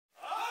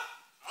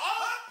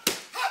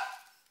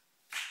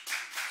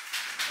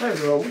Hi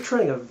everyone, we're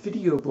trying a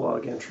video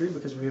blog entry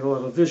because we have a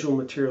lot of visual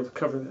material to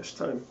cover this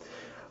time.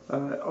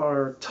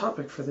 Our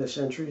topic for this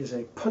entry is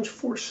a punch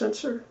force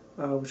sensor,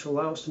 which will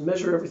allow us to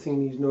measure everything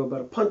you need to know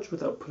about a punch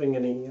without putting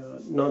any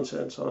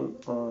nonsense on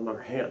our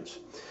hands.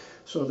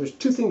 So there's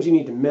two things you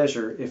need to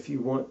measure if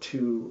you want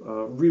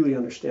to really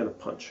understand a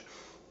punch.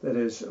 That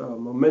is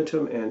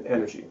momentum and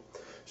energy.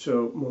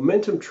 So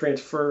momentum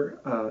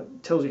transfer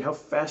tells you how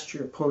fast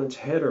your opponent's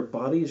head or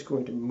body is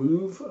going to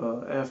move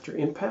after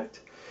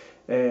impact.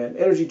 And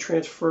energy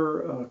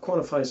transfer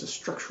quantifies the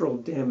structural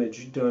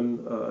damage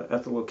done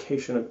at the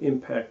location of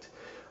impact,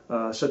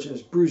 such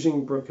as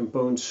bruising, broken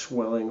bones,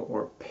 swelling,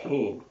 or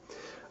pain.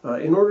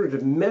 In order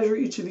to measure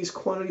each of these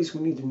quantities,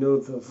 we need to know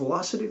the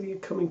velocity of the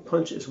incoming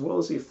punch as well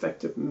as the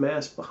effective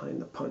mass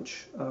behind the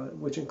punch,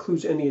 which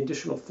includes any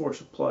additional force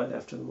applied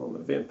after the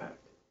moment of impact.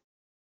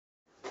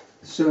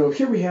 So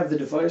here we have the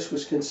device,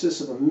 which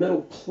consists of a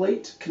metal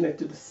plate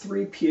connected to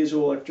 3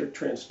 piezoelectric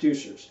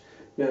transducers.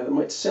 Now, it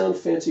might sound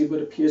fancy,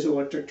 but a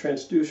piezoelectric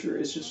transducer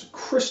is just a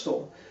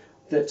crystal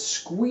that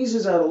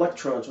squeezes out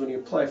electrons when you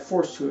apply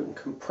force to it and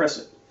compress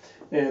it.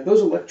 And those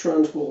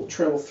electrons will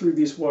travel through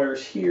these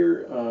wires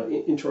here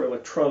into our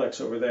electronics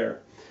over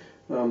there.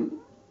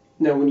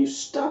 Now, when you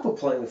stop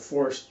applying the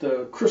force,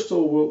 the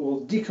crystal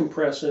will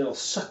decompress and it'll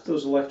suck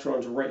those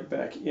electrons right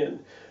back in.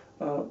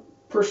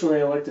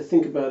 Personally, I like to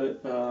think about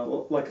it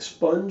like a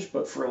sponge,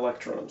 but for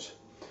electrons.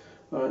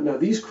 Now,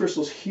 these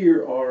crystals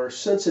here are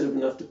sensitive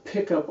enough to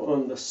pick up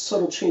on the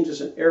subtle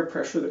changes in air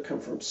pressure that come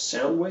from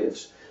sound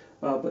waves,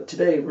 but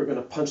today we're going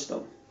to punch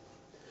them.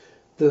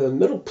 The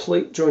metal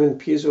plate joining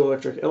the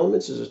piezoelectric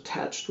elements is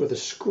attached with a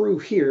screw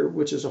here,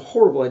 which is a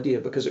horrible idea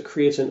because it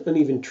creates an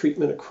uneven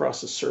treatment across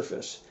the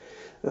surface.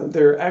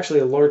 There are actually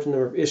a large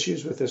number of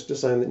issues with this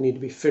design that need to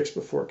be fixed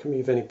before it can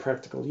be of any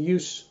practical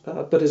use,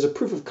 but as a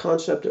proof of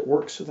concept it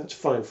works, so that's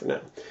fine for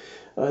now.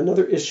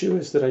 Another issue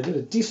is that I did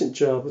a decent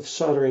job of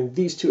soldering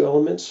these two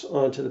elements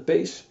onto the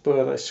base,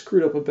 but I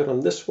screwed up a bit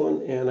on this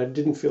one and I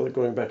didn't feel like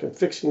going back and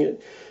fixing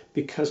it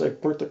because I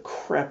burnt the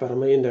crap out of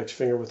my index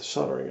finger with the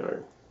soldering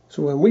iron.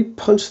 So when we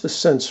punch the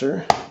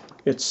sensor,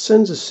 it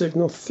sends a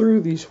signal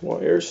through these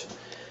wires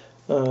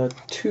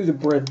to the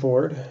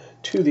breadboard,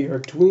 to the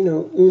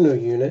Arduino Uno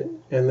unit,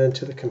 and then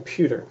to the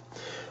computer.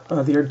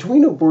 The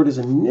Arduino board is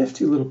a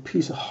nifty little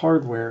piece of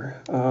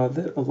hardware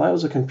that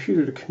allows a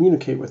computer to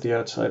communicate with the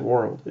outside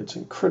world. It's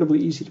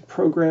incredibly easy to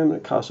program and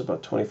it costs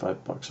about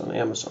 25 bucks on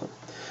Amazon.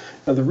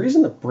 Now, the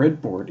reason the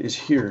breadboard is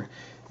here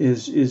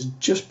is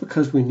just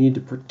because we need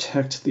to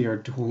protect the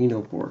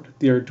Arduino board.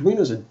 The Arduino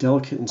is a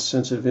delicate and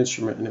sensitive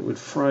instrument and it would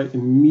fry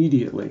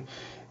immediately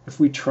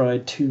if we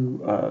tried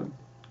to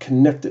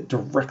connect it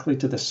directly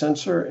to the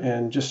sensor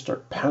and just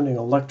start pounding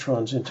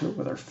electrons into it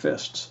with our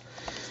fists.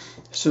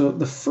 So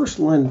the first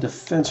line of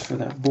defense for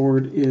that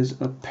board is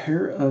a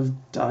pair of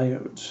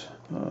diodes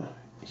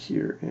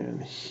here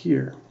and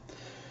here.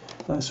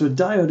 So a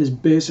diode is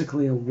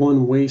basically a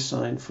one-way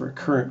sign for a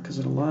current because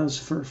it allows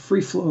for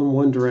free flow in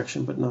one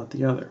direction but not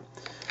the other.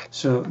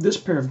 So this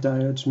pair of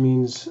diodes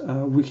means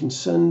we can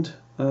send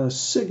a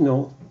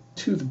signal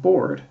to the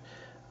board,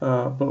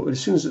 but as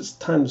soon as it's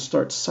time to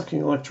start sucking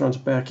electrons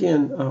back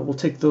in, we'll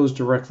take those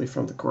directly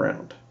from the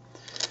ground.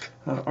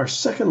 Our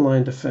second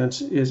line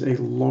defense is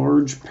a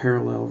large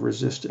parallel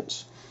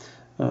resistance.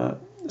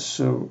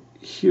 So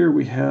here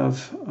we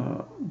have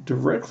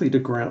directly to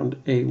ground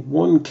a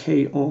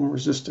 1K ohm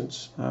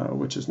resistance,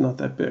 which is not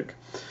that big.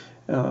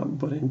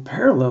 But in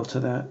parallel to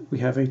that, we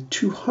have a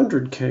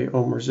 200K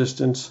ohm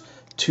resistance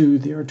to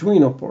the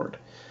Arduino board.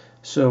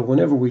 So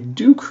whenever we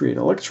do create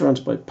electrons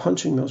by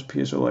punching those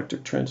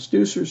piezoelectric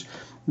transducers,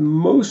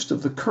 most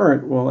of the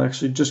current will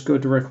actually just go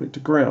directly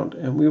to ground,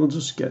 and we will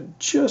just get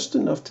just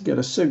enough to get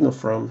a signal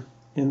from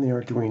in the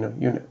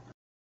Arduino unit.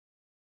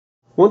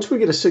 Once we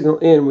get a signal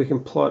in, we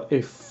can plot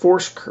a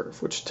force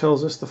curve, which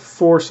tells us the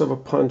force of a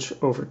punch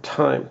over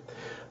time.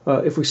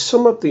 If we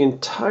sum up the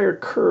entire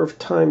curve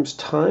times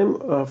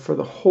time for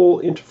the whole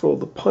interval of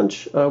the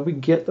punch, we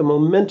get the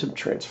momentum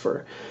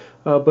transfer.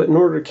 But in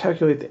order to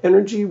calculate the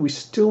energy, we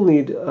still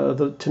need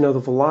to know the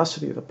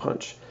velocity of the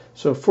punch.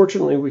 So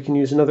fortunately, we can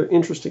use another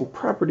interesting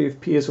property of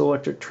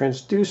piezoelectric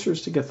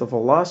transducers to get the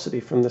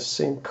velocity from this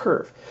same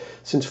curve.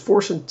 Since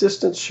force and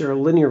distance share a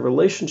linear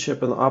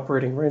relationship in the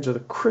operating range of the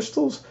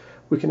crystals,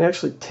 we can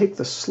actually take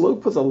the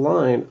slope of the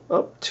line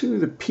up to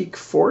the peak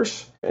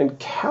force and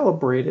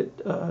calibrate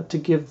it to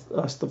give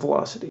us the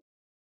velocity.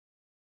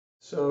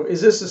 So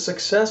is this a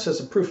success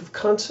as a proof of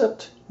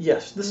concept?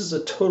 Yes, this is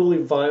a totally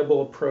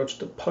viable approach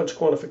to punch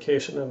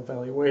quantification and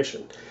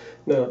evaluation.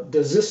 Now,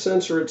 does this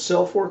sensor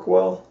itself work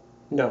well?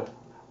 No.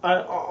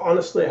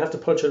 Honestly, I have to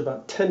punch it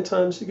about 10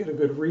 times to get a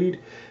good read,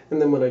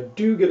 and then when I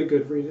do get a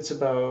good read, it's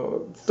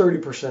about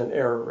 30%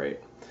 error rate.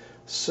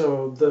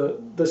 So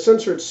the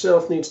sensor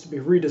itself needs to be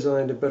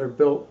redesigned and better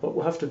built, but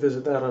we'll have to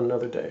visit that on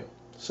another day.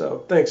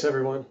 So thanks,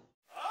 everyone.